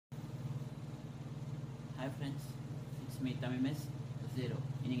Hi friends, it's me Tamimis Zero.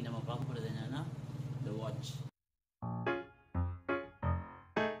 இன்னைக்கு நம்ம பார்க்க போறது என்னன்னா the watch.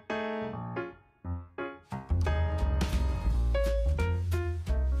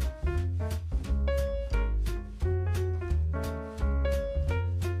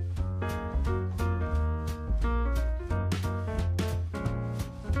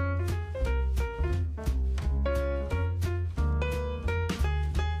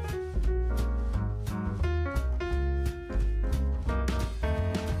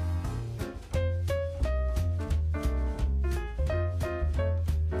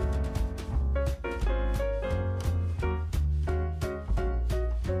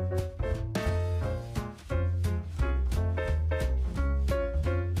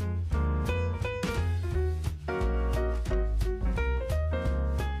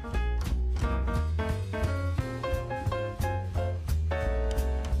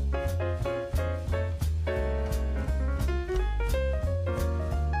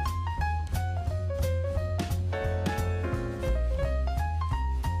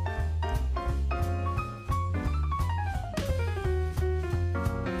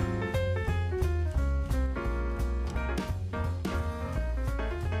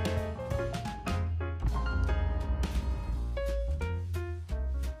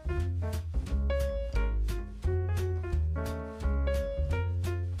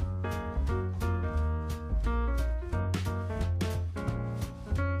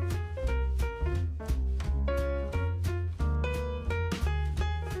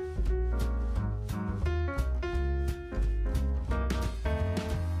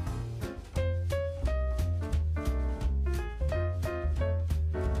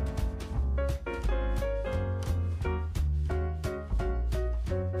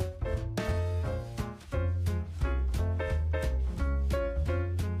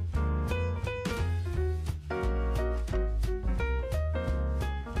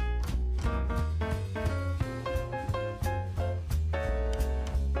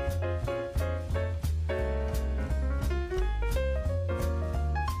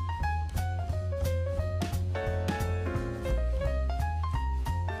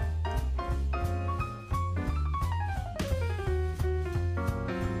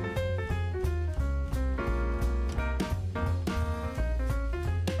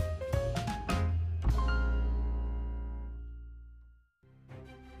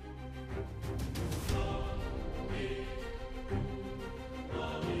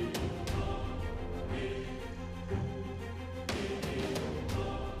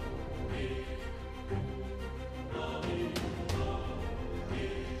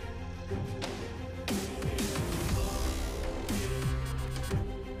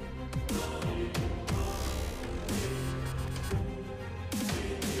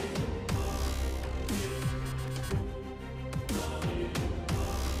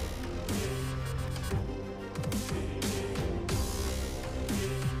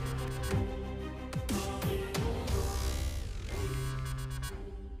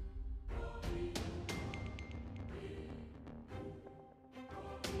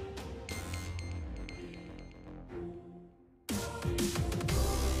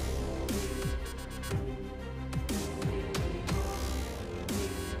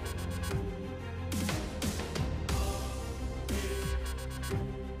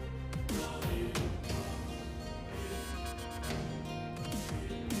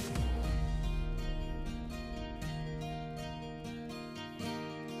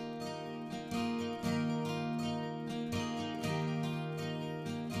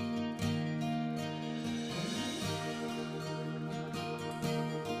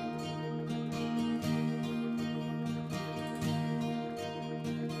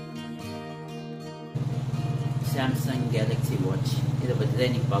 Samsung Galaxy watch இதை பற்றி தான்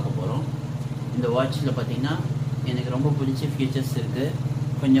இன்றைக்கி பார்க்க போகிறோம். இந்த வாட்சில் பார்த்திங்கன்னா எனக்கு ரொம்ப பிடிச்ச ஃபீச்சர்ஸ் இருக்குது,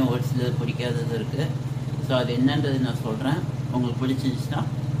 கொஞ்சம் ஒரு சிலது பிடிக்காதது இருக்குது. ஸோ அது என்னன்றது நான் சொல்கிறேன். உங்களுக்கு பிடிச்சிருந்துச்சுன்னா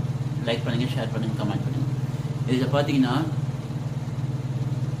லைக் பண்ணுங்கள், ஷேர் பண்ணுங்கள், கமெண்ட் பண்ணுங்கள். இதில் பார்த்தீங்கன்னா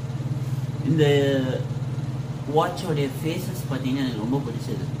இந்த வாட்சோடைய ஃபேஸஸ் பார்த்திங்கன்னா எனக்கு ரொம்ப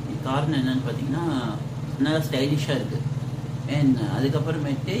பிடிச்சது. காரணம் என்னென்னு பார்த்தீங்கன்னா நல்லா ஸ்டைலிஷாக இருக்குது. அண்ட்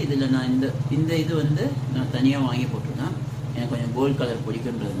அதுக்கப்புறமேட்டு இதில் நான் இந்த இது வந்து நான் தனியாக வாங்கி போட்டிருக்கேன். எனக்கு கொஞ்சம் கோல்டு கலர்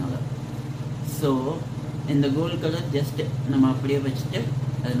பிடிக்குன்றதுனால. ஸோ இந்த கோல்டு கலர் ஜஸ்ட் நம்ம அப்படியே வச்சுட்டு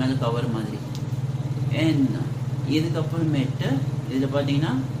அது மேலே கவர் மாதிரி. அண்ட் இதுக்கப்புறமேட்டு இதில்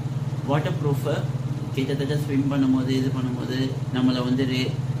பார்த்தீங்கன்னா வாட்டர் ப்ரூஃபு, கிட்டத்தட்ட ஸ்விம் பண்ணும்போது இது பண்ணும்போது நம்மளை வந்து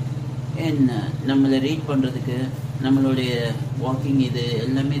நம்மளை ரீட் பண்ணுறதுக்கு, நம்மளுடைய வாக்கிங் இது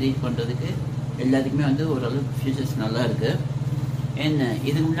எல்லாமே ரீட் பண்ணுறதுக்கு எல்லாத்துக்குமே வந்து ஓரளவுக்கு ஃபீச்சர்ஸ் நல்லா இருக்குது. அண்ட்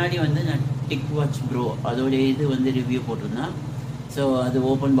இதுக்கு முன்னாடி வந்து நான் டிக் வாட்ச் ப்ரோ அதோடைய இது வந்து ரிவ்யூ போட்டிருந்தேன். ஸோ அது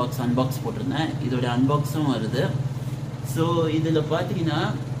ஓப்பன் பாக்ஸ் அன்பாக்ஸ் போட்டிருந்தேன். இதோட அன்பாக்ஸும் வருது. ஸோ இதில் பார்த்தீங்கன்னா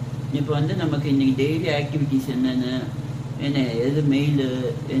இப்போ வந்து நமக்கு இன்றைக்கி டெய்லி ஆக்டிவிட்டீஸ் என்னென்னு என்ன எது மெயிலு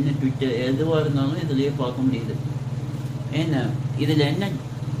என்ன ட்விட்டர் எதுவாக இருந்தாலும் இதுலேயே பார்க்க முடியுது. ஏன்னா இதில் என்ன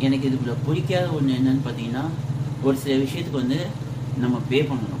எனக்கு இதுக்குள்ள பிடிக்காத ஒன்று என்னன்னு பார்த்தீங்கன்னா, ஒரு சில விஷயத்துக்கு வந்து நம்ம பே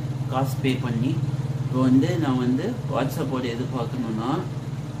பண்ணணும், காசு பே பண்ணி. இப்போ வந்து நான் வந்து வாட்ஸ்அப்போட எது பார்க்கணுன்னா,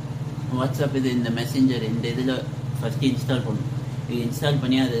 வாட்ஸ்அப் இது இந்த மெசேஞ்சர் இந்த இதில் ஃபஸ்ட்டு இன்ஸ்டால் பண்ணணும். இது இன்ஸ்டால்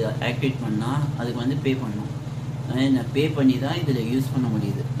பண்ணி அதை ஆக்டிவேட் பண்ணால் அதுக்கு வந்து பே பண்ணணும். நான் பே பண்ணி தான் இதில் யூஸ் பண்ண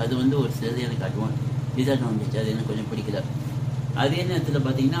முடியுது. அது வந்து ஒரு சிலது எனக்கு டிஸ்அட்வான்டேஜ். அது எனக்கு கொஞ்சம் பிடிக்கல. அதே நேரத்தில்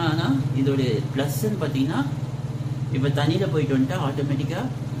பார்த்தீங்கன்னா, ஆனால் இதோடைய ப்ளஸ்ன்னு பார்த்தீங்கன்னா, இப்போ தண்ணியில் போயிட்டு வந்துட்டா ஆட்டோமேட்டிக்காக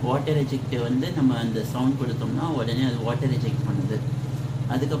வாட்டர் எஜெக்ட் வந்து நம்ம அந்த சவுண்ட் கொடுத்தோம்னா உடனே அது வாட்டர் எஜெக்ட் பண்ணுது.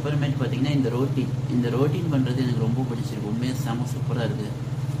 அதுக்கப்புறமேட்டு பார்த்தீங்கன்னா இந்த ரோட்டீன் பண்ணுறது எனக்கு ரொம்ப பிடிச்சிருக்கு. உண்மையாக செம சூப்பராக இருக்குது.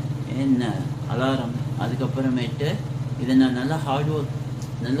 என்ன அலாரம், அதுக்கப்புறமேட்டு இதை நான் நல்லா ஹார்ட் ஒர்க்,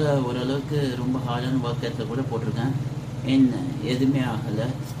 நல்ல ஓரளவுக்கு ரொம்ப ஹார்டான ஒர்க் இடத்துல கூட போட்டிருக்கேன். என்ன எதுவுமே ஆகலை.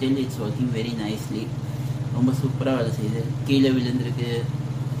 Still it's working very nicely. ரொம்ப சூப்பராக வேலை செய்யுது. கீழே விழுந்திருக்கு.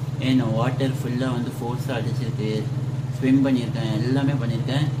 ஏன்னா வாட்டர் ஃபுல்லாக வந்து ஃபோர்ஸாக அடிச்சிருக்கு. ஸ்விம் பண்ணியிருக்கேன், எல்லாமே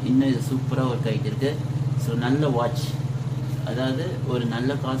பண்ணியிருக்கேன். இன்னும் இது சூப்பராக ஒர்க் ஆகிட்டு இருக்கு. ஸோ நல்ல வாட்ச், அதாவது ஒரு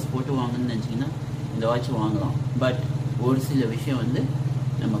நல்ல காசு போட்டு வாங்கணும்னு நினச்சிங்கன்னா இந்த வாட்ச் வாங்கலாம். பட் ஒரு சில விஷயம் வந்து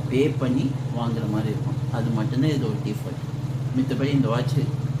நம்ம பே பண்ணி வாங்குற மாதிரி இருக்கும். அது மட்டும்தான் இது ஒரு டிஃபால்ட். மித்தபடி இந்த வாட்ச்சு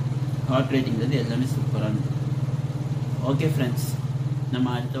ஹார்ட் ரேட்டிங்கிறது எல்லாமே சூப்பரானது. ஓகே ஃப்ரெண்ட்ஸ்,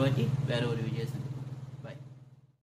 நம்ம அடுத்த வாட்டி வேறு ஒரு வீடியோஸ்